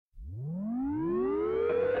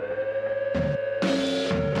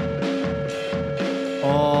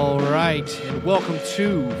right, and welcome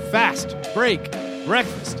to Fast Break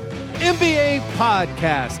Breakfast NBA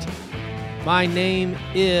Podcast. My name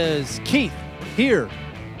is Keith, here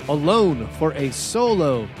alone for a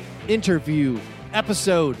solo interview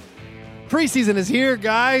episode. Preseason is here,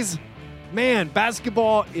 guys. Man,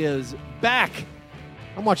 basketball is back.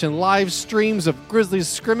 I'm watching live streams of Grizzlies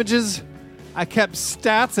scrimmages. I kept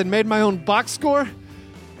stats and made my own box score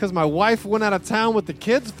because my wife went out of town with the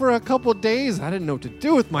kids for a couple days. I didn't know what to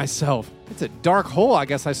do with myself. It's a dark hole I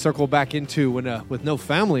guess I circle back into when with no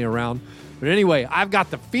family around. But anyway, I've got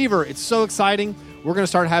the fever. It's so exciting. We're going to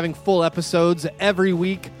start having full episodes every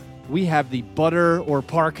week. We have the butter or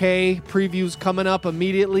parquet previews coming up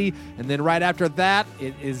immediately. And then right after that,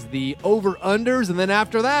 it is the over-unders. And then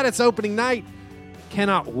after that, it's opening night.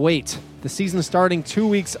 Cannot wait. The season starting 2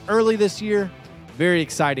 weeks early this year. Very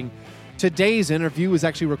exciting. Today's interview was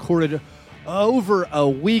actually recorded over a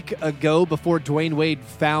week ago before Dwayne Wade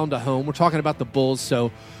found a home. We're talking about the Bulls.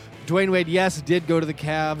 So Dwayne Wade, yes, did go to the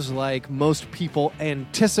Cavs like most people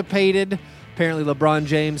anticipated. Apparently LeBron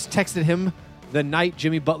James texted him the night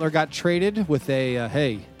Jimmy Butler got traded with a,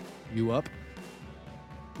 hey, you up?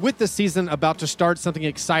 With the season about to start, something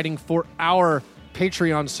exciting for our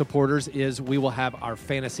Patreon supporters is we will have our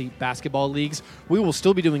fantasy basketball leagues. We will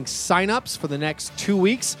still be doing signups for the next 2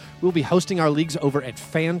 weeks. We'll be hosting our leagues over at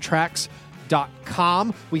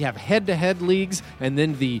fantrax.com. We have head-to-head leagues, and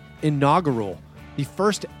then the inaugural, the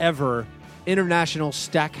first ever International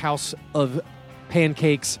Stackhouse of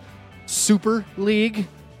Pancakes Super League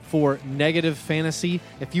for negative fantasy.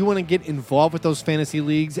 If you want to get involved with those fantasy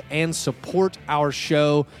leagues and support our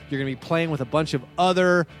show, you're going to be playing with a bunch of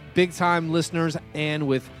other big-time listeners and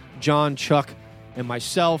with John, Chuck, and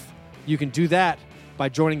myself. You can do that by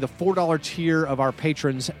joining the $4 tier of our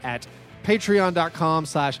patrons at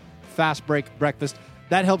patreon.com/fastbreakbreakfast.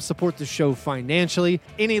 That helps support the show financially.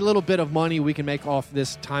 Any little bit of money we can make off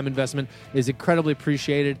this time investment is incredibly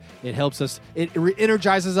appreciated. It helps us. It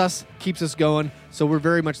energizes us, keeps us going. So we're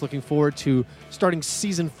very much looking forward to starting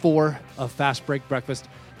season 4 of Fast Break Breakfast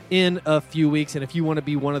in a few weeks. And if you want to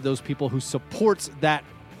be one of those people who supports that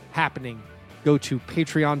happening, go to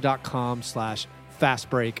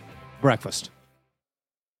patreon.com/fastbreakbreakfast.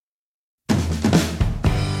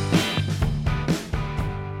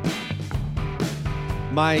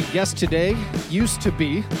 My guest today used to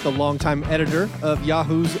be the longtime editor of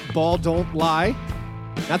Yahoo's Ball Don't Lie.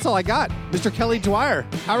 That's all I got. Mr. Kelly Dwyer,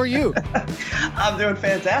 how are you? I'm doing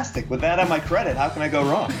fantastic. With that on my credit, how can I go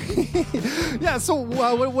wrong? Yeah, so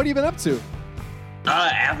what have you been up to?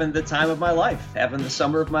 Having the time of my life, having the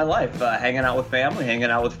summer of my life, hanging out with family,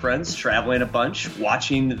 hanging out with friends, traveling a bunch,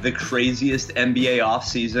 watching the craziest NBA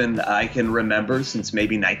offseason I can remember since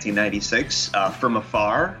maybe 1996 from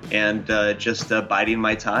afar, and just biding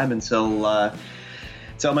my time until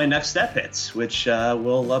my next step hits, which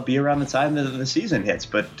will be around the time that the season hits.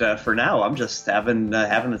 But for now, I'm just having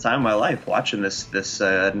the time of my life, watching this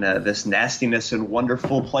nastiness and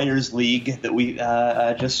wonderful players league that we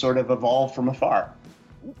just sort of evolved from afar.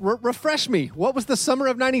 Refresh me. What was the summer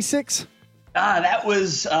of '96? That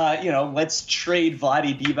was, let's trade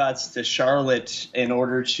Vlade Divac to Charlotte in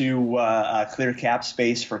order to clear cap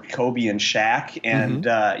space for Kobe and Shaq. And,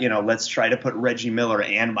 let's try to put Reggie Miller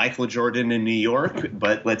and Michael Jordan in New York.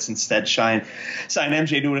 But let's instead sign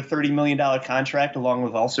MJ to a $30 million contract along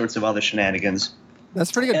with all sorts of other shenanigans. That's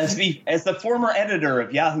pretty good. As the former editor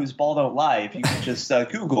of Yahoo's Ball Don't Lie, if you could just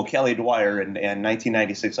Google Kelly Dwyer and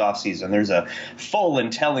 1996 offseason, there's a full and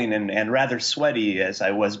telling and rather sweaty, as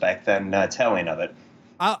I was back then, telling of it.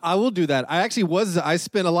 I will do that. I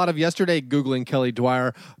spent a lot of yesterday Googling Kelly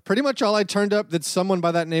Dwyer. Pretty much all I turned up that someone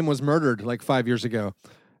by that name was murdered like 5 years ago.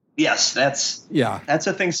 Yes, that's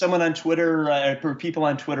a thing someone on Twitter, people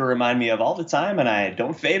on Twitter remind me of all the time, and I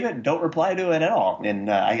don't fave it, don't reply to it at all.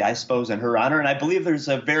 And I suppose in her honor, and I believe there's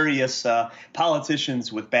various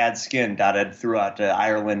politicians with bad skin dotted throughout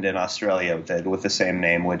Ireland and Australia with the same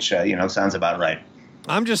name, which sounds about right.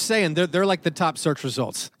 I'm just saying they're like the top search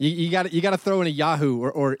results. You got to throw in a Yahoo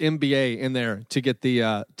or NBA in there to get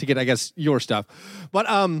I guess your stuff. But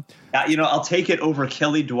I'll take it over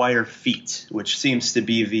Kelly Dwyer feet, which seems to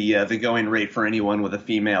be the going rate for anyone with a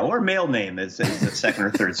female or male name as the second or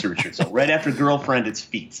third search result. Right after girlfriend, it's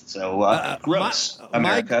feet. So gross.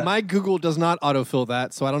 America. My Google does not autofill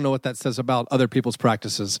that, so I don't know what that says about other people's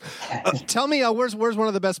practices. Tell me, where's one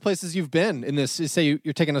of the best places you've been in this? Say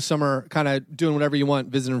you're taking a summer, kind of doing whatever you want,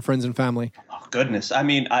 visiting friends and family. Oh goodness! I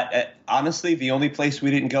mean, honestly, the only place we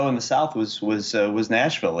didn't go in the South was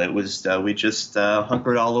Nashville. It was we just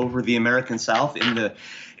hunkered all over the American South in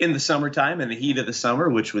in the summertime, in the heat of the summer,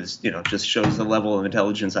 which was, just shows the level of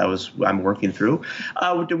intelligence I'm working through.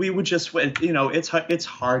 We would just, it's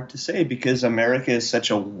hard to say because America is such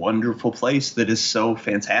a wonderful place that is so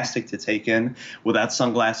fantastic to take in without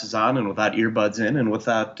sunglasses on and without earbuds in and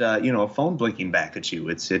without, a phone blinking back at you.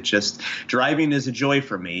 It just driving is a joy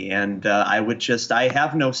for me. And I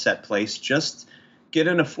have no set place. Just get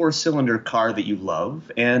in a 4-cylinder car that you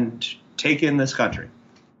love and take in this country.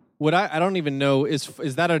 I don't even know, is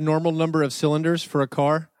that a normal number of cylinders for a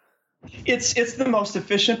car? It's the most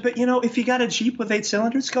efficient, but if you got a Jeep with 8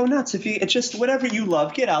 cylinders, go nuts. It's just whatever you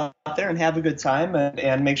love, get out there and have a good time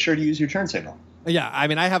and make sure to use your turn signal. Yeah, I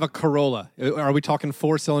mean, I have a Corolla. Are we talking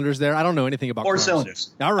 4 cylinders there? I don't know anything about 4 cars.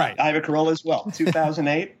 cylinders. All right. I have a Corolla as well.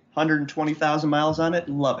 2008, 120,000 miles on it.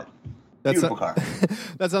 Love it. Beautiful car.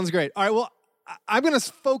 That sounds great. All right, well, I'm going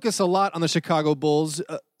to focus a lot on the Chicago Bulls.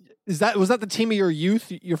 Was that the team of your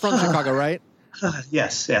youth? You're from Chicago, right?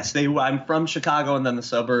 Yes. I'm from Chicago and then the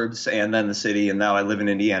suburbs and then the city, and now I live in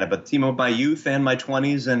Indiana. But the team of my youth and my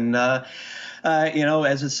 20s and,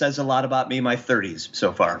 as it says a lot about me, my 30s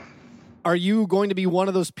so far. Are you going to be one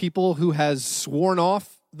of those people who has sworn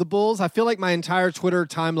off the Bulls? I feel like my entire Twitter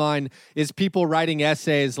timeline is people writing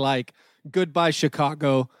essays like, "Goodbye,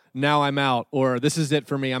 Chicago, now I'm out," or "This is it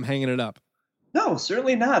for me, I'm hanging it up." No,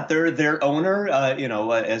 certainly not. Their owner,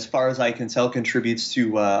 as far as I can tell, contributes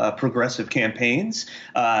to progressive campaigns.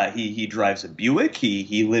 He drives a Buick.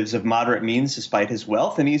 He lives of moderate means despite his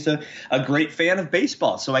wealth, and he's a great fan of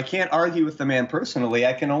baseball. So I can't argue with the man personally.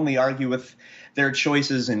 I can only argue with their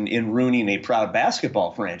choices in ruining a proud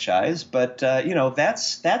basketball franchise. But,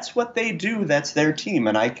 that's what they do. That's their team.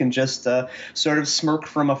 And I can just sort of smirk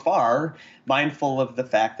from afar, mindful of the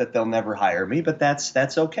fact that they'll never hire me, but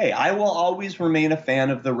that's okay. I will always remain a fan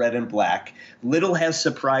of the red and black. Little has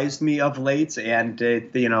surprised me of late, and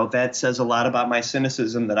that says a lot about my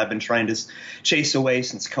cynicism that I've been trying to chase away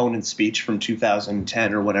since Conan's speech from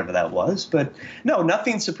 2010 or whatever that was. But no,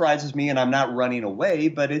 nothing surprises me, and I'm not running away.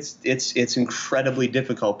 But it's incredibly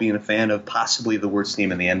difficult being a fan of possibly the worst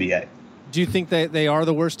team in the NBA. Do you think that they are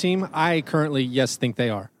the worst team? I currently, yes, think they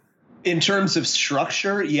are. In terms of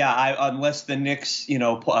structure, yeah, unless the Knicks,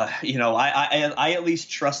 I at least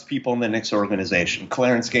trust people in the Knicks organization.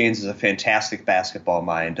 Clarence Gaines is a fantastic basketball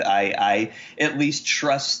mind. I at least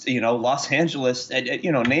trust, Los Angeles,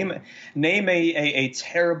 name a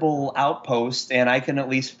terrible outpost, and I can at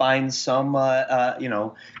least find some,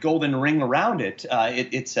 golden ring around it.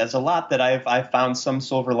 It says a lot that I've found some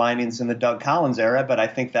silver linings in the Doug Collins era, but I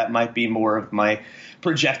think that might be more of my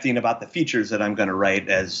projecting about the features that I'm going to write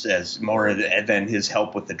as more than his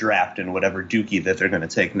help with the draft and whatever dookie that they're going to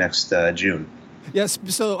take next June. Yes,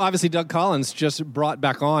 so obviously Doug Collins just brought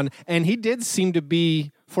back on, and he did seem to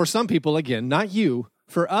be, for some people, again, not you,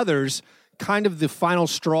 for others, kind of the final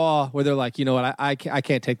straw where they're like, you know what, I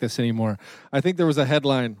can't take this anymore. I think there was a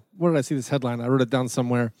headline. Where did I see this headline? I wrote it down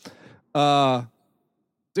somewhere.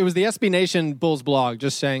 It was the SB Nation Bulls blog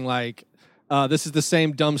just saying like, this is the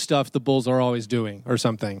same dumb stuff the Bulls are always doing or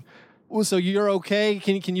something. So you're okay?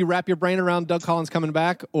 Can you wrap your brain around Doug Collins coming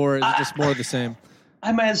back, or is it just more of the same?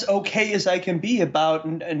 I'm as okay as I can be about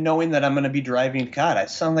knowing that I'm going to be driving. God, I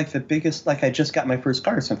sound like the biggest, like I just got my first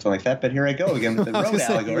car or something like that. But here I go again with the road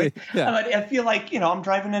allegory. Yeah. I feel like, I'm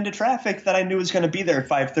driving into traffic that I knew was going to be there at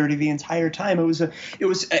 5:30 the entire time.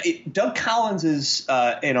 Doug Collins's,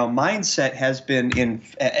 mindset has been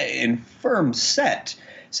in firm set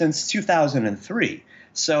since 2003.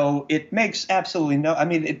 So it makes absolutely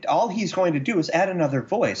all he's going to do is add another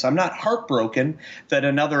voice. I'm not heartbroken that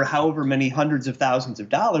another however many hundreds of thousands of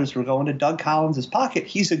dollars were going to Doug Collins' pocket.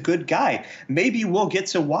 He's a good guy. Maybe we'll get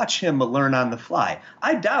to watch him learn on the fly.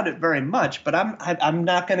 I doubt it very much, but I'm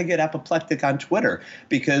not going to get apoplectic on Twitter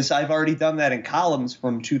because I've already done that in columns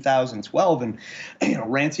from 2012 and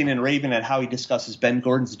ranting and raving at how he discusses Ben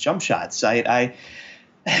Gordon's jump shots.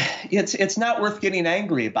 It's not worth getting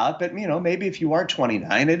angry about, but maybe if you are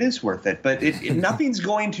 29, it is worth it. But nothing's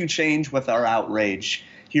going to change with our outrage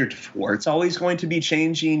heretofore. It's always going to be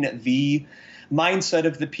changing the mindset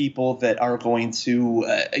of the people that are going to,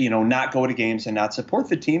 not go to games and not support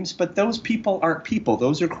the teams. But those people aren't people;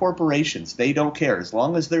 those are corporations. They don't care. As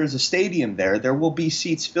long as there's a stadium there will be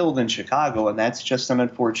seats filled in Chicago, and that's just an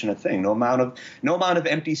unfortunate thing. No amount of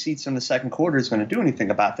empty seats in the second quarter is going to do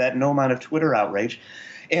anything about that. No amount of Twitter outrage.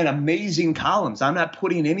 And amazing columns. I'm not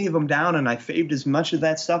putting any of them down, and I faved as much of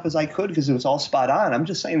that stuff as I could because it was all spot on. I'm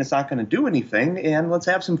just saying it's not going to do anything, and let's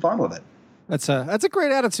have some fun with it. That's a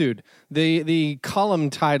great attitude. The column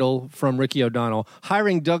title from Ricky O'Donnell,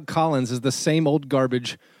 hiring Doug Collins is the same old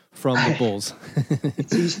garbage from the Bulls.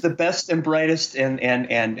 He's the best and brightest, and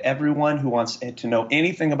everyone who wants to know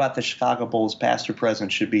anything about the Chicago Bulls, past or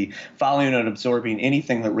present, should be following and absorbing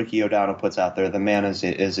anything that Ricky O'Donnell puts out there. The man is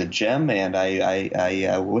a gem, and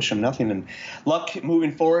I wish him nothing and luck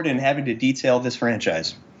moving forward and having to detail this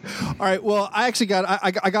franchise. All right. Well, I actually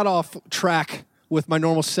got off track with my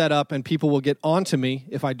normal setup, and people will get on to me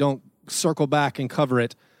if I don't circle back and cover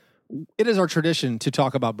it. It is our tradition to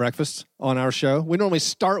talk about breakfast on our show. We normally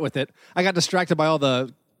start with it. I got distracted by all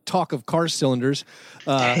the talk of car cylinders.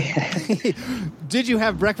 Did you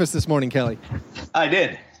have breakfast this morning, Kelly? I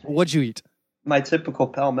did. What'd you eat? My typical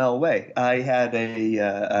pell-mell way. I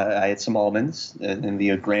had some almonds in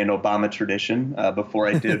the grand Obama tradition before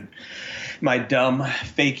I did my dumb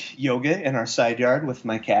fake yoga in our side yard with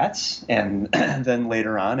my cats, and then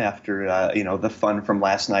later on, after the fun from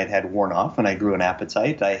last night had worn off and I grew an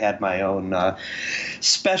appetite, I had my own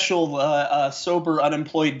special sober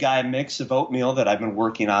unemployed guy mix of oatmeal that I've been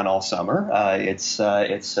working on all summer. It's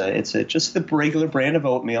just the regular brand of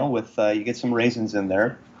oatmeal with you get some raisins in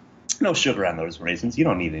there. No sugar on those raisins. You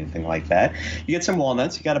don't need anything like that. You get some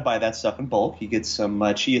walnuts. You got to buy that stuff in bulk. You get some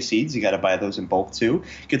chia seeds. You got to buy those in bulk too.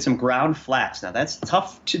 Get some ground flax. Now that's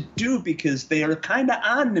tough to do because they are kind of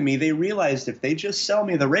on to me. They realized if they just sell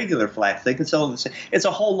me the regular flax, they can sell this. It's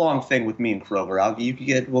a whole long thing with me and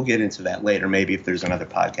Kroger. We'll get into that later, maybe if there's another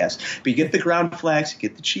podcast. But you get the ground flax. You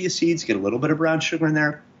get the chia seeds. Get a little bit of brown sugar in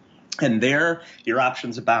there. And there, your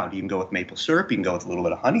options abound. You can go with maple syrup. You can go with a little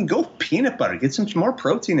bit of honey. You can go with peanut butter. Get some more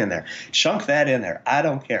protein in there. Chunk that in there. I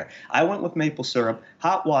don't care. I went with maple syrup,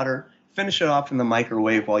 hot water. Finish it off in the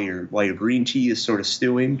microwave while your green tea is sort of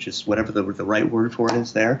stewing, just whatever the right word for it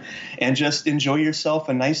is there, and just enjoy yourself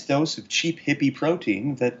a nice dose of cheap hippie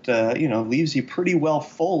protein that leaves you pretty well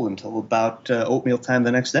full until about oatmeal time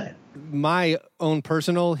the next day. My own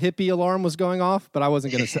personal hippie alarm was going off, but I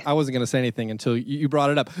wasn't gonna say anything until you brought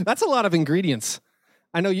it up. That's a lot of ingredients.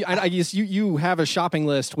 I know you. I guess you have a shopping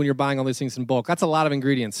list when you're buying all these things in bulk. That's a lot of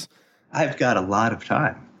ingredients. I've got a lot of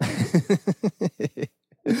time.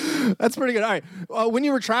 That's pretty good. All right. When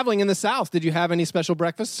you were traveling in the South, did you have any special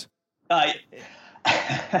breakfasts?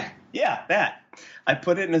 Yeah, that. I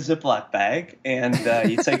put it in a Ziploc bag, and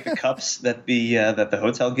you take the cups that the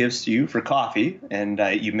hotel gives to you for coffee, and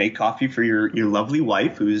you make coffee for your lovely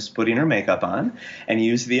wife who's putting her makeup on, and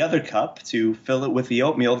you use the other cup to fill it with the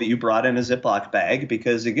oatmeal that you brought in a Ziploc bag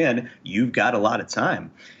because, again, you've got a lot of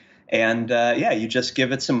time. And you just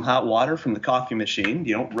give it some hot water from the coffee machine.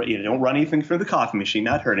 You don't run anything through the coffee machine,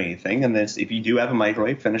 not hurt anything. And then if you do have a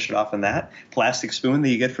microwave, finish it off in that plastic spoon that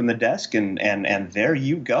you get from the desk, and there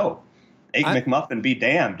you go. Egg McMuffin be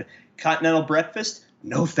damned. Continental breakfast?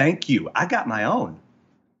 No, thank you. I got my own.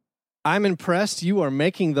 I'm impressed. You are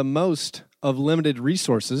making the most of limited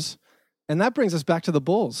resources, and that brings us back to the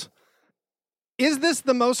Bulls. Is this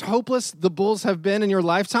the most hopeless the Bulls have been in your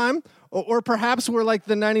lifetime? Or perhaps we're like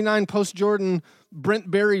the 99 post-Jordan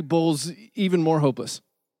Brent Berry Bulls, even more hopeless?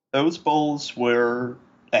 Those Bulls were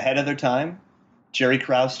ahead of their time. Jerry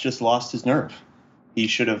Krause just lost his nerve. He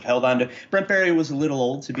should have held on to – Brent Berry was a little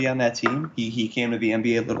old to be on that team. He came to the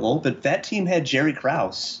NBA a little old. But that team had Jerry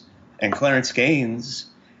Krause and Clarence Gaines,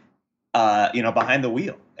 behind the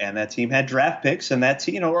wheel. And that team had draft picks, and that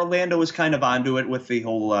team, Orlando was kind of onto it with the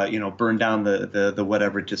whole, burn down the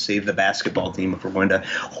whatever to save the basketball team. If we're going to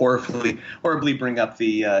horribly bring up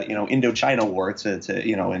the Indochina War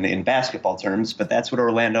in basketball terms, but that's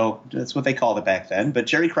what they called it back then. But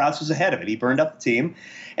Jerry Krause was ahead of it. He burned up the team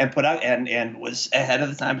and put out and was ahead of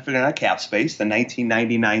the time of figuring out cap space. The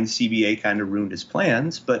 1999 CBA kind of ruined his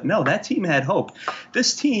plans, but no, that team had hope.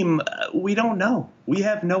 This team, we don't know. We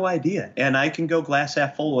have no idea, and I can go glass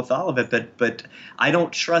half full with all of it, but I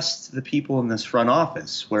don't trust the people in this front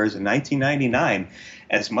office. Whereas in 1999,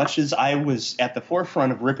 as much as I was at the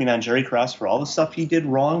forefront of ripping on Jerry Krause for all the stuff he did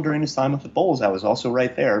wrong during his time with the Bulls, I was also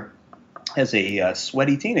right there as a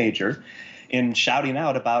sweaty teenager in shouting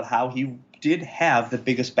out about how he did have the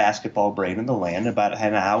biggest basketball brain in the land, about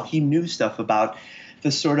and how he knew stuff about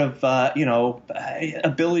the sort of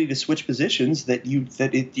ability to switch positions that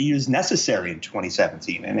it is necessary in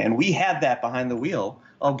 2017, and we had that behind the wheel.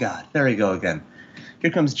 Oh God, there we go again. Here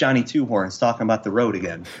comes Johnny Two Horns talking about the road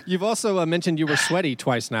again. You've also mentioned you were sweaty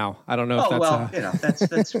twice now. I don't know if that's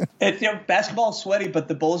that's basketball is sweaty, but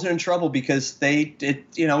the Bulls are in trouble because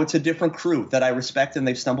it's a different crew that I respect, and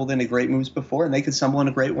they've stumbled into great moves before, and they could stumble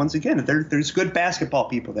into great ones again. There's good basketball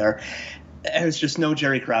people there. There's just no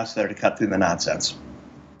Jerry Krause there to cut through the nonsense.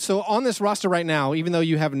 So on this roster right now, even though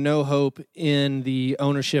you have no hope in the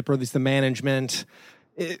ownership or at least the management,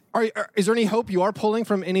 is there any hope you are pulling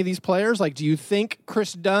from any of these players? Like, do you think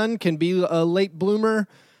Chris Dunn can be a late bloomer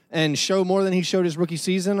and show more than he showed his rookie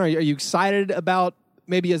season? Are you excited about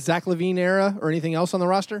maybe a Zach LaVine era or anything else on the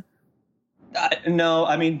roster? No,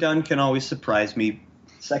 I mean, Dunn can always surprise me.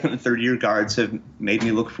 Second and third year guards have made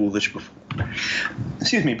me look foolish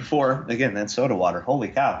before, again, that soda water. Holy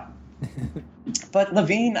cow. But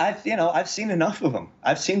LaVine, I've seen enough of him.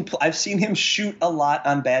 I've seen him shoot a lot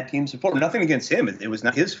on bad teams before. Nothing against him; it was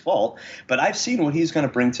not his fault. But I've seen what he's going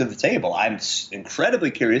to bring to the table. I'm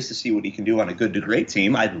incredibly curious to see what he can do on a good to great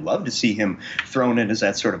team. I'd love to see him thrown in as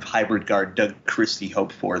that sort of hybrid guard Doug Christie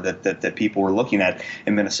hoped for that people were looking at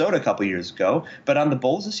in Minnesota a couple years ago. But on the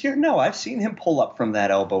Bulls this year, no, I've seen him pull up from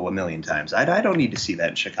that elbow a million times. I don't need to see that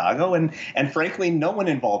in Chicago, and frankly, no one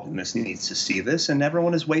involved in this needs to see this, and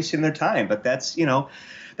everyone is wasting their time. But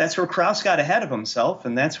that's where Krause got ahead of himself,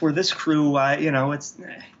 and that's where this crew,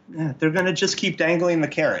 they're going to just keep dangling the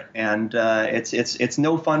carrot, and it's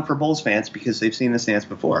no fun for Bulls fans because they've seen this dance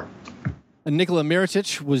before. Nikola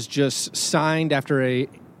Mirotic was just signed after an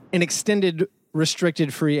extended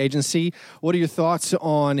restricted free agency. What are your thoughts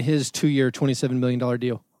on his 2-year, $27 million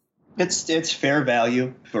deal? It's fair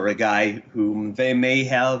value for a guy whom they may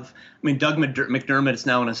have. I mean, Doug McDermott is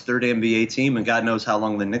now on his third NBA team, and God knows how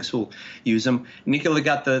long the Knicks will use him. Nikola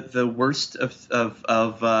got the worst of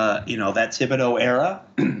that Thibodeau era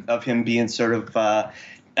of him being sort of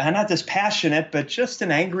not dispassionate, but just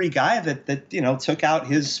an angry guy that took out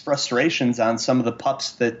his frustrations on some of the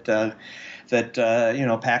pups that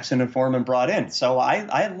Paxson and Foreman brought in. So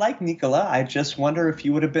I like Nikola. I just wonder if he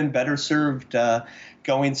would have been better served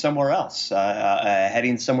going somewhere else,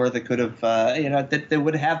 heading somewhere that could have, that they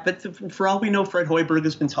would have. But for all we know, Fred Hoiberg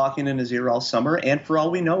has been talking in his ear all summer. And for all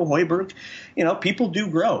we know, Hoiberg, people do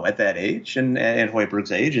grow at that age and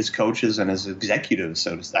Hoiberg's age as coaches and as executives,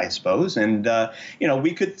 I suppose. And,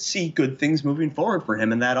 we could see good things moving forward for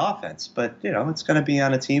him in that offense. But, it's going to be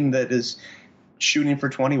on a team that is shooting for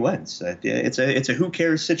 20 wins. It's a who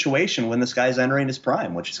cares situation when this guy's entering his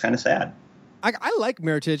prime, which is kind of sad. I like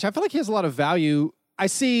Mirotic. I feel like he has a lot of value. I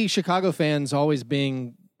see Chicago fans always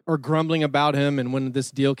grumbling about him, and when this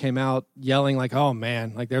deal came out, yelling like, oh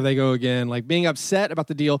man, like there they go again, like being upset about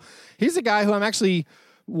the deal. He's a guy who I'm actually,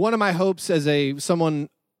 one of my hopes as someone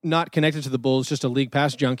not connected to the Bulls, just a league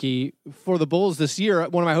pass junkie for the Bulls this year,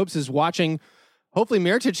 one of my hopes is watching hopefully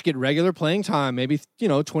Mirotic get regular playing time, maybe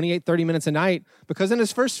 28, 30 minutes a night, because in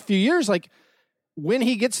his first few years, like when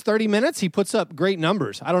he gets 30 minutes, he puts up great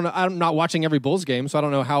numbers. I don't know. I'm not watching every Bulls game, so I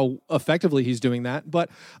don't know how effectively he's doing that. But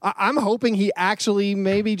I'm hoping he actually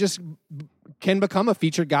maybe just can become a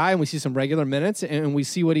featured guy and we see some regular minutes and we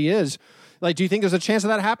see what he is. Like, do you think there's a chance of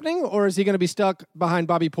that happening, or is he going to be stuck behind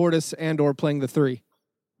Bobby Portis and or playing the three?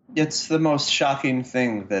 It's the most shocking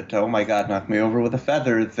thing that, oh my God, knocked me over with a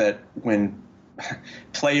feather, that when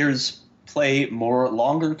players play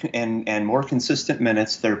longer and more consistent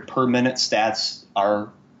minutes, their per minute stats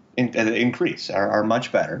are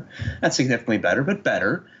much better. Not significantly better, but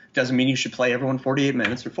better. Doesn't mean you should play everyone 48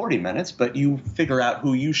 minutes or 40 minutes, but you figure out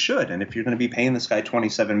who you should. And if you're going to be paying this guy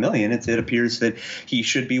 $27 million, it appears that he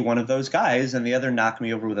should be one of those guys. And the other knock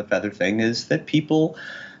me over with a feather thing is that people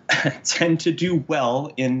tend to do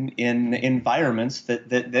well in environments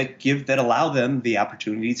that allow them the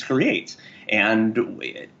opportunity to create. And,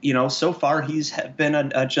 so far he's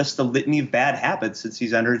been just a litany of bad habits since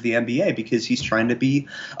he's entered the NBA because he's trying to be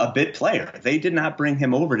a bit player. They did not bring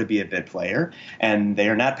him over to be a bit player, and they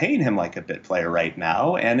are not paying him like a bit player right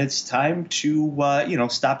now. And it's time to,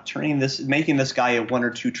 stop making this guy a one or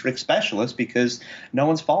two trick specialist, because no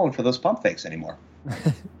one's falling for those pump fakes anymore.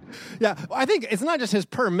 Yeah, I think it's not just his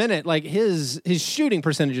per minute. Like his shooting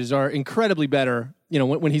percentages are incredibly better,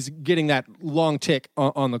 when he's getting that long tick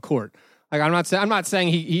on the court. Like I'm not saying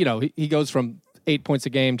he goes from 8 points a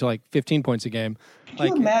game to like 15 points a game. Can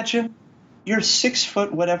you imagine? You're 6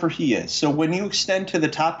 foot whatever he is. So when you extend to the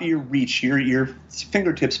top of your reach, your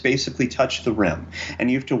fingertips basically touch the rim, and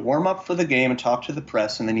you have to warm up for the game and talk to the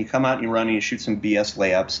press, and then you come out and you run and you shoot some BS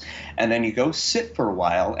layups, and then you go sit for a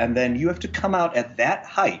while, and then you have to come out at that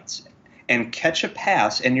height and catch a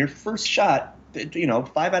pass, and your first shot,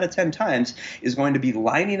 5 out of 10 times, is going to be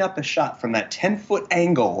lining up a shot from that 10-foot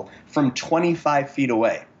angle from 25 feet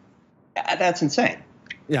away. That's insane.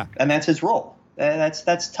 Yeah. And that's his role.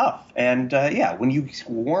 That's tough. And when you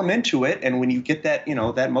warm into it and when you get that,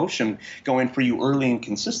 that motion going for you early and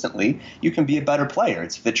consistently, you can be a better player.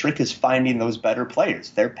 The trick is finding those better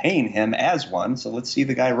players. They're paying him as one. So let's see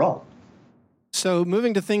the guy roll. So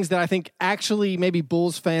moving to things that I think actually maybe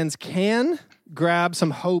Bulls fans can grab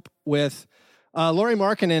some hope with. Lauri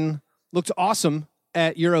Markkanen looked awesome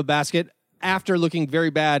at Eurobasket after looking very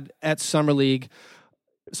bad at Summer League.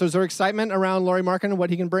 So is there excitement around Lauri Markkanen, what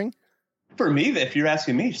he can bring? For me, if you're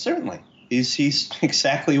asking me, certainly. He's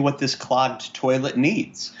exactly what this clogged toilet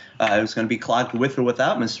needs. It was going to be clogged with or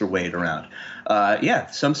without Mr. Wade around.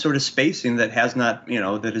 Some sort of spacing that has not,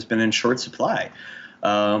 that has been in short supply.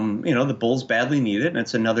 The Bulls badly need it, and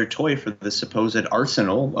it's another toy for the supposed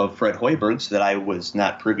arsenal of Fred Hoibergs that I was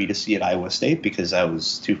not privy to see at Iowa State because I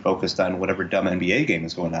was too focused on whatever dumb NBA game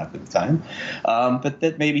was going on at the time. But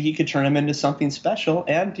that maybe he could turn him into something special.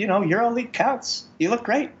 And, EuroLeague counts. He looked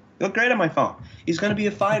great. He looked great on my phone. He's going to be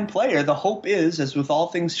a fine player. The hope is, as with all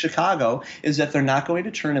things Chicago, is that they're not going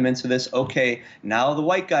to turn him into this, okay, now the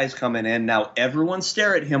white guy's coming in. Now everyone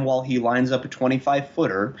stare at him while he lines up a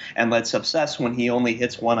 25-footer and let's obsess when he only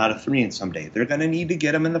hits 1 out of 3 in some day. They're going to need to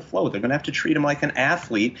get him in the flow. They're going to have to treat him like an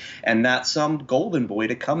athlete and not some golden boy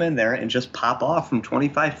to come in there and just pop off from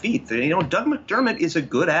 25 feet. Doug McDermott is a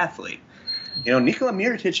good athlete. Nikola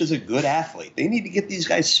Mirotic is a good athlete. They need to get these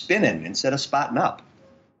guys spinning instead of spotting up.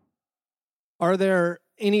 Are there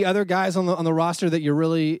any other guys on the roster that you're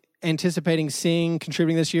really anticipating seeing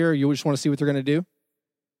contributing this year, or you just want to see what they're going to do?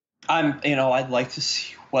 I'd like to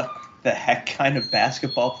see what the heck kind of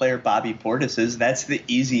basketball player Bobby Portis is. That's the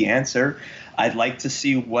easy answer. I'd like to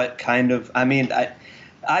see what kind of,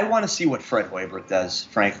 I want to see what Fred Hoiberg does,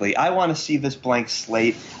 frankly. I want to see this blank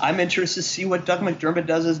slate. I'm interested to see what Doug McDermott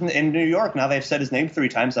does in New York. Now they've said his name 3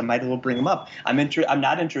 times, I might as well bring him up. I'm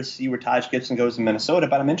not interested to see where Taj Gibson goes in Minnesota,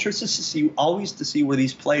 but I'm interested to see where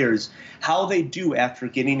these players, how they do after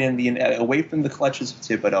getting away from the clutches of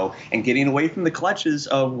Thibodeau and getting away from the clutches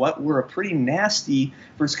of what were a pretty nasty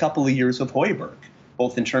first couple of years with Hoiberg.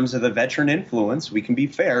 Both in terms of the veteran influence, we can be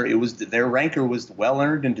fair. Their rancor was well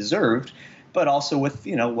earned and deserved, but also with,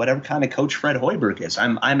 whatever kind of coach Fred Hoiberg is.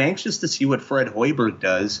 I'm anxious to see what Fred Hoiberg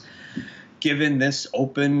does given this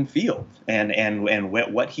open field and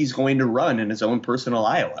what he's going to run in his own personal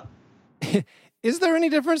Iowa. Is there any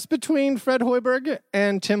difference between Fred Hoiberg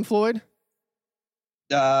and Tim Floyd?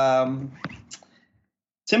 Tim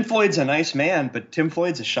Floyd's a nice man, but Tim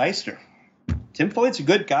Floyd's a shyster. Tim Floyd's a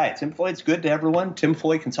good guy. Tim Floyd's good to everyone. Tim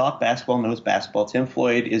Floyd can talk basketball, knows basketball. Tim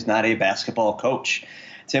Floyd is not a basketball coach.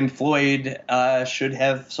 Tim Floyd should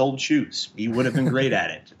have sold shoes. He would have been great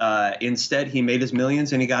at it. Instead, he made his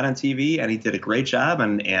millions and he got on TV and he did a great job.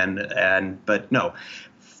 But no,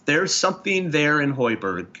 there's something there in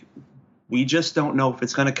Hoiberg. We just don't know if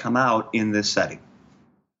it's going to come out in this setting.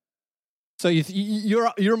 So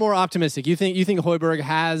you're more optimistic. You think Hoiberg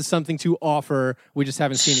has something to offer. We just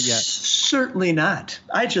haven't seen it yet. Certainly not.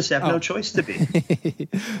 I just have no choice to be.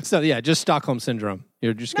 So yeah, just Stockholm syndrome.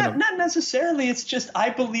 You're just not necessarily. It's just I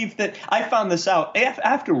believe that I found this out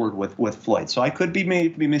afterward with Floyd. So I could be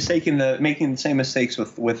making the same mistakes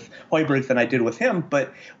with Hoiberg than I did with him.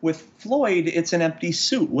 But with Floyd, it's an empty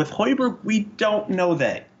suit. With Hoiberg, we don't know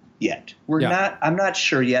that yet. I'm not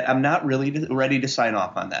sure yet. I'm not really ready to sign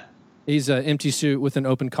off on that. He's an empty suit with an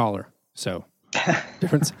open collar. So,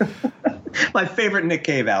 difference. My favorite Nick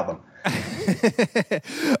Cave album.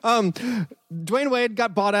 Dwayne Wade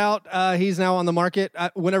got bought out. He's now on the market.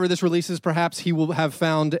 Whenever this releases, perhaps he will have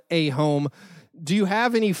found a home. Do you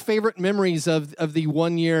have any favorite memories of the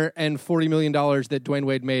 1 year and $40 million that Dwayne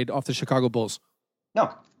Wade made off the Chicago Bulls?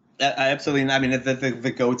 No. I absolutely. I mean,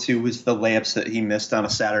 the go-to was the layups that he missed on a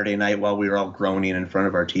Saturday night while we were all groaning in front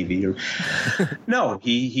of our TV. No,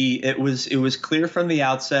 it was clear from the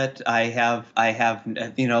outset. I have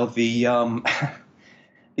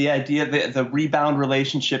the idea that the rebound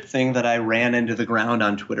relationship thing that I ran into the ground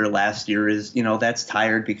on Twitter last year is, that's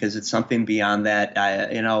tired because it's something beyond that.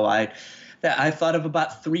 I thought of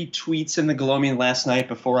about 3 tweets in the gloaming last night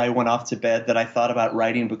before I went off to bed that I thought about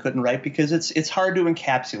writing but couldn't write because it's hard to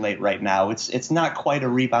encapsulate right now. It's not quite a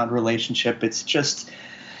rebound relationship. It's just,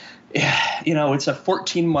 it's a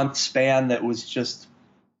 14-month span that was just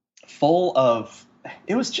full of –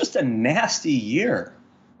 it was just a nasty year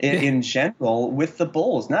in general with the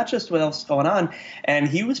Bulls, not just what else is going on. And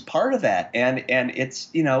he was part of that. And it's,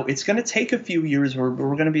 it's going to take a few years where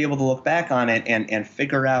we're going to be able to look back on it and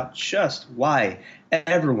figure out just why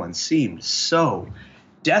everyone seemed so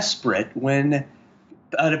desperate when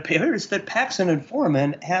it appears that Paxson and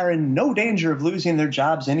Foreman are in no danger of losing their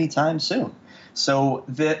jobs anytime soon. So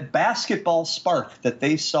the basketball spark that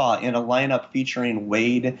they saw in a lineup featuring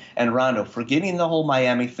Wade and Rondo, forgetting the whole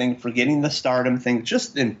Miami thing, forgetting the stardom thing,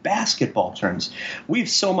 just in basketball terms, we've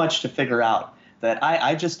so much to figure out that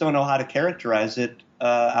I just don't know how to characterize it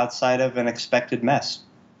outside of an expected mess.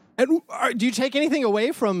 And do you take anything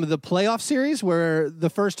away from the playoff series where the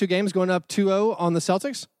first 2 games going up 2-0 on the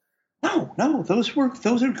Celtics? No, those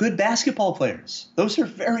are good basketball players. Those are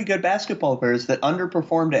very good basketball players that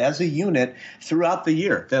underperformed as a unit throughout the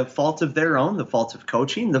year. The fault of their own, the fault of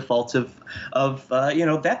coaching, the fault of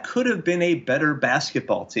that could have been a better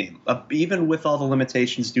basketball team, even with all the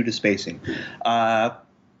limitations due to spacing. A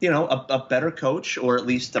better coach, or at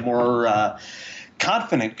least a more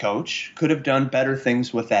confident coach, could have done better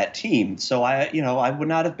things with that team. So I would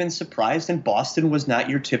not have been surprised. And Boston was not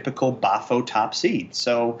your typical Bafo top seed.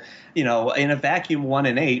 So, in a vacuum,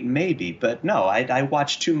 1-8 maybe, but no, I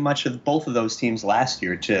watched too much of both of those teams last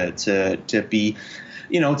year to be,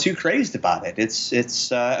 too crazed about it.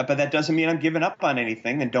 But that doesn't mean I'm giving up on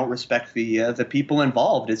anything and don't respect the people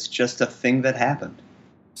involved. It's just a thing that happened.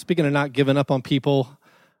 Speaking of not giving up on people,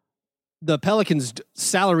 the Pelicans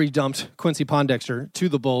salary dumped Quincy Pondexter to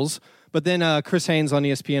the Bulls, but then Chris Haynes on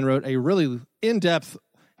ESPN wrote a really in-depth,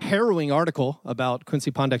 harrowing article about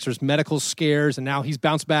Quincy Pondexter's medical scares, and now he's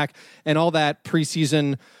bounced back, and all that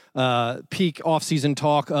preseason, peak off-season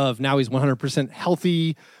talk of now he's 100%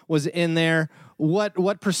 healthy was in there.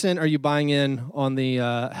 What percent are you buying in on the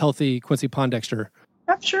healthy Quincy Pondexter?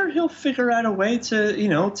 I'm sure he'll figure out a way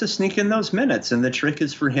to sneak in those minutes. And the trick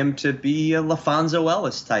is for him to be a LaFonso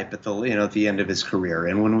Ellis type at the end of his career.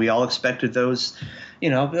 And when we all expected those,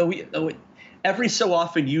 every so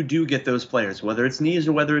often you do get those players, whether it's knees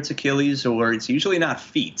or whether it's Achilles, or it's usually not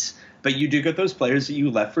feet, but you do get those players that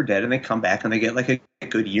you left for dead and they come back and they get like a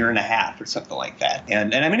good year and a half or something like that.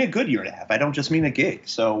 And I mean a good year and a half. I don't just mean a gig.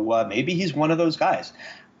 So maybe he's one of those guys.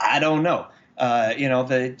 I don't know. Not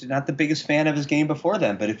the biggest fan of his game before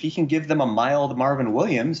then, but if he can give them a mild Marvin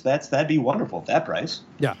Williams, that'd be wonderful at that price.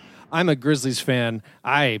 Yeah, I'm a Grizzlies fan.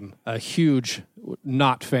 I'm a huge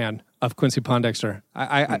not fan of Quincy Pondexter.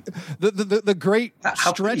 The great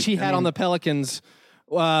stretch he had on the Pelicans,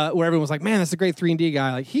 where everyone was like, "Man, that's a great 3-and-D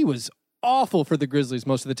guy." Like, he was awful for the Grizzlies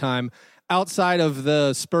most of the time, outside of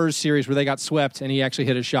the Spurs series where they got swept and he actually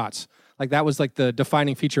hit his shots. Like, that was like the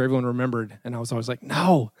defining feature everyone remembered, and I was always like,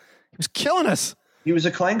 "No." He was killing us. He was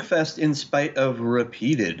a clangfest in spite of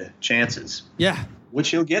repeated chances. Yeah.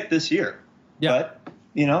 Which he'll get this year. Yeah.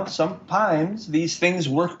 But, sometimes these things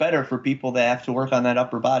work better for people that have to work on that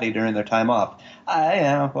upper body during their time off.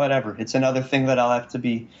 Whatever. It's another thing that I'll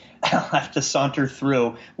have to saunter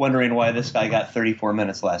through wondering why this guy got 34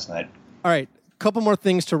 minutes last night. All right. Couple more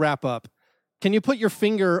things to wrap up. Can you put your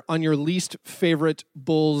finger on your least favorite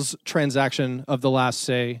Bulls transaction of the last,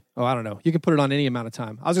 say, I don't know. You can put it on any amount of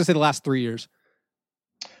time. I was going to say the last 3 years.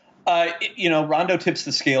 Rondo tips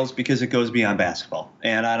the scales because it goes beyond basketball,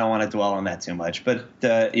 and I don't want to dwell on that too much. But,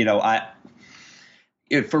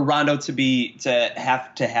 for Rondo to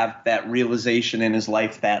have that realization in his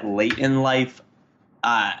life that late in life,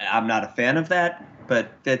 I'm not a fan of that.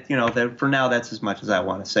 But that for now, that's as much as I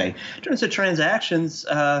want to say. In terms of transactions,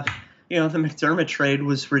 the McDermott trade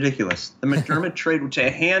was ridiculous. The McDermott trade, which I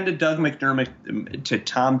handed Doug McDermott to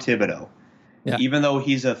Tom Thibodeau, even though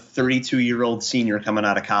he's a 32-year-old senior coming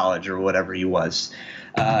out of college or whatever he was.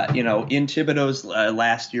 In Thibodeau's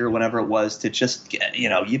last year, whenever it was, to just,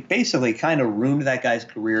 you basically kind of ruined that guy's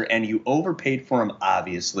career, and you overpaid for him,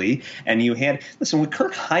 obviously. And you had, when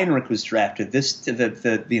Kirk Heinrich was drafted, the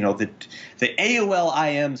AOL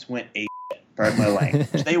IMs went pardon my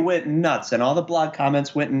language. They went nuts, and all the blog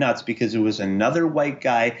comments went nuts because it was another white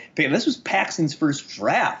guy. And this was Paxson's first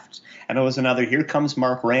draft, and it was another, here comes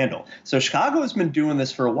Mark Randall. So Chicago has been doing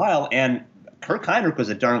this for a while, and Kirk Heinrich was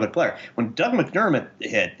a darn good player. When Doug McDermott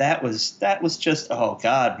hit, that was just, oh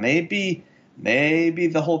God, maybe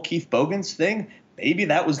the whole Keith Bogans thing. Maybe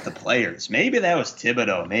that was the players. Maybe that was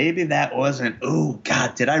Thibodeau. Maybe that wasn't. Oh,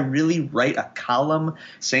 God, did I really write a column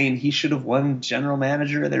saying he should have won general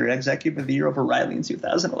manager, their executive of the year over Riley in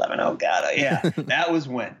 2011? Oh, God, yeah, that was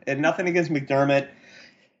when. And nothing against McDermott.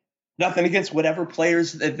 Nothing against whatever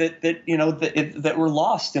players that were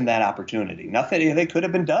lost in that opportunity. Nothing. They could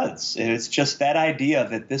have been duds. It's just that idea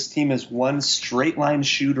that this team is one straight line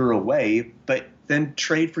shooter away, but then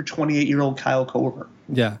trade for 28-year-old Kyle Korver.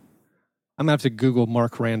 Yeah. I'm gonna have to Google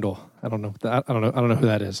Mark Randall. I don't know who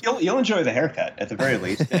that is. You'll enjoy the haircut at the very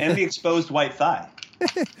least, and the exposed white thigh.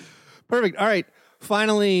 Perfect. All right.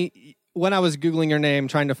 Finally, when I was Googling your name,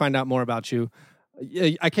 trying to find out more about you,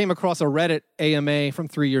 I came across a Reddit AMA from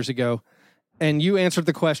 3 years ago, and you answered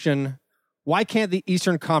the question, why can't the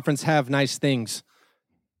Eastern Conference have nice things?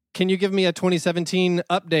 Can you give me a 2017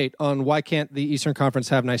 update on why can't the Eastern Conference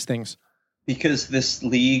have nice things? Because this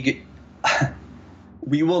league...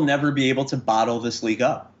 we will never be able to bottle this league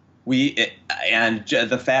up. And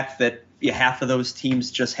the fact that half of those teams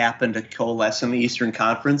just happen to coalesce in the Eastern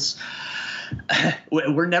Conference,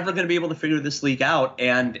 we're never going to be able to figure this league out.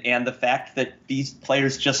 And the fact that these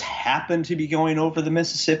players just happen to be going over the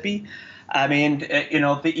Mississippi, I mean,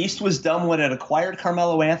 the East was dumb when it acquired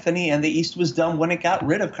Carmelo Anthony, and the East was dumb when it got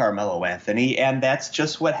rid of Carmelo Anthony. And that's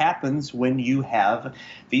just what happens when you have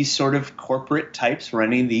these sort of corporate types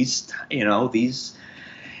running these, it's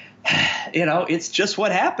just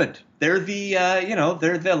what happened. They're the,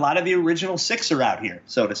 a lot of the original six are out here,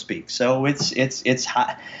 so to speak. So it's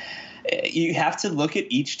hot. You have to look at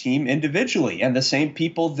each team individually, and the same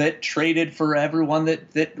people that traded for everyone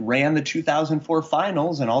that ran the 2004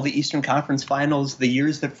 finals and all the Eastern Conference finals the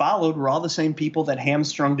years that followed were all the same people that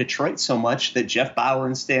hamstrung Detroit so much that Jeff Bauer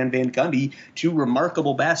and Stan Van Gundy, two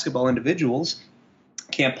remarkable basketball individuals,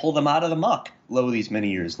 can't pull them out of the muck these many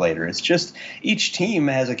years later. It's just each team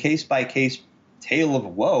has a case-by-case tale of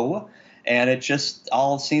woe, and it just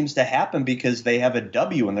all seems to happen because they have a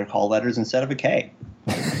W in their call letters instead of a K.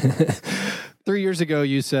 3 years ago,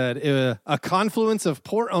 you said a confluence of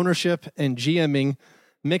poor ownership and GMing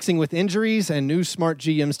mixing with injuries and new smart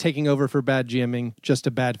GMs taking over for bad GMing, just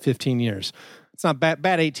a bad 15 years. It's not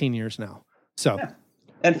bad 18 years now. So, yeah.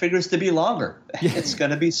 And figures to be longer. Yeah. It's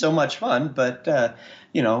going to be so much fun, but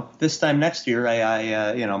this time next year,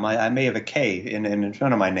 I may have a K in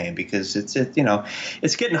front of my name because it's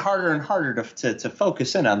getting harder and harder to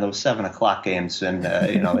focus in on those 7:00 games, and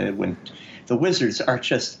when the Wizards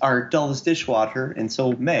are dull as dishwater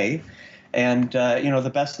until May. And,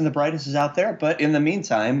 the best and the brightest is out there. But in the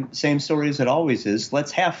meantime, same story as it always is.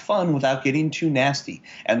 Let's have fun without getting too nasty.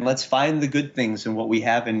 And let's find the good things in what we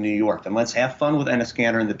have in New York. And let's have fun with Enes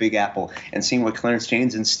Kanter and the Big Apple and seeing what Clarence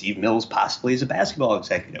James and Steve Mills possibly is a basketball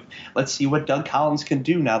executive. Let's see what Doug Collins can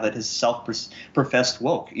do now that his self-professed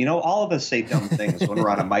woke. All of us say dumb things when we're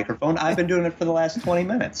on a microphone. I've been doing it for the last 20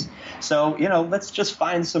 minutes. So, let's just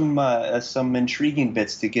find some intriguing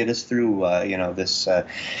bits to get us through,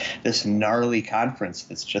 this gnarly conference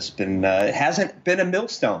that's just been hasn't been a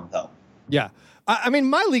millstone though. Yeah. I mean,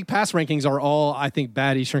 my league pass rankings are all, I think,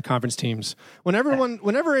 bad Eastern Conference teams.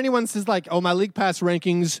 Whenever anyone says like, oh, my league pass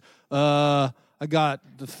rankings, I got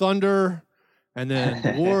the Thunder and then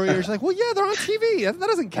the Warriors, like, well, yeah, they're on TV. That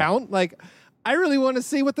doesn't count. Like, I really want to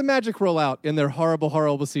see what the Magic roll out in their horrible,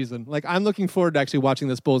 horrible season. Like, I'm looking forward to actually watching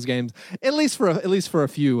this Bulls games, at least for a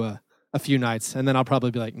few nights, and then I'll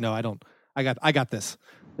probably be like, no, I don't. I got this.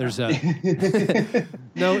 There's no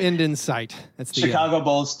end in sight. That's the Chicago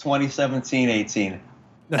Bulls 2017-18.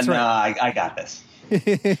 That's right. I got this.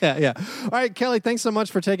 Yeah. All right, Kelly, thanks so much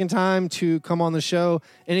for taking time to come on the show.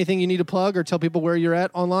 Anything you need to plug or tell people where you're at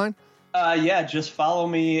online? Just follow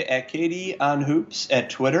me at Katie on Hoops at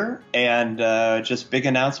Twitter, and just big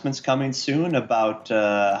announcements coming soon about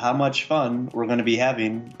how much fun we're going to be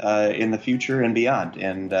having in the future and beyond,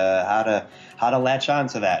 and how to latch on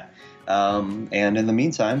to that. And in the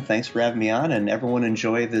meantime, thanks for having me on, and everyone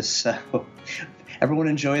enjoy this. Everyone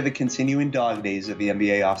enjoy the continuing dog days of the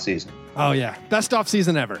NBA offseason. Oh yeah, best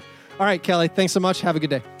offseason ever. All right, Kelly, thanks so much. Have a good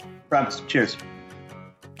day. Promise. Cheers.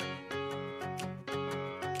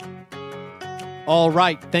 All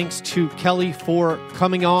right, thanks to Kelly for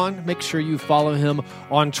coming on. Make sure you follow him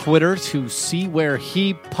on Twitter to see where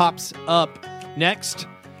he pops up next.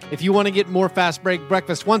 If you want to get more Fast Break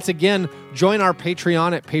Breakfast, once again, join our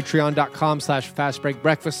Patreon at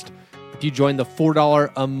patreon.com/fastbreakbreakfast. If you join the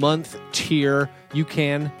 $4 a month tier, you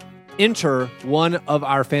can enter one of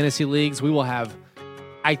our fantasy leagues. We will have,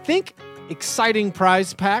 I think, exciting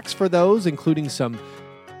prize packs for those, including some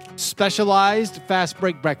specialized Fast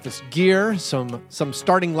Break Breakfast gear, some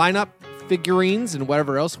starting lineup figurines, and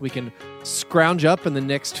whatever else we can scrounge up in the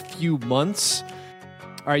next few months.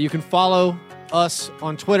 All right, you can follow us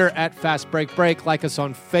on Twitter at Fast Break Break, like us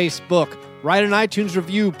on Facebook, write an iTunes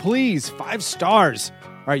review, please, 5 stars.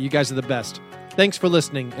 All right, you guys are the best. Thanks for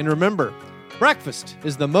listening, and remember, breakfast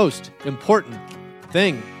is the most important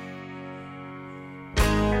thing.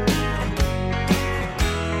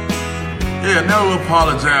 Yeah, never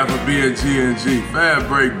apologize for being G&G. Fast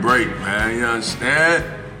break, man. You understand?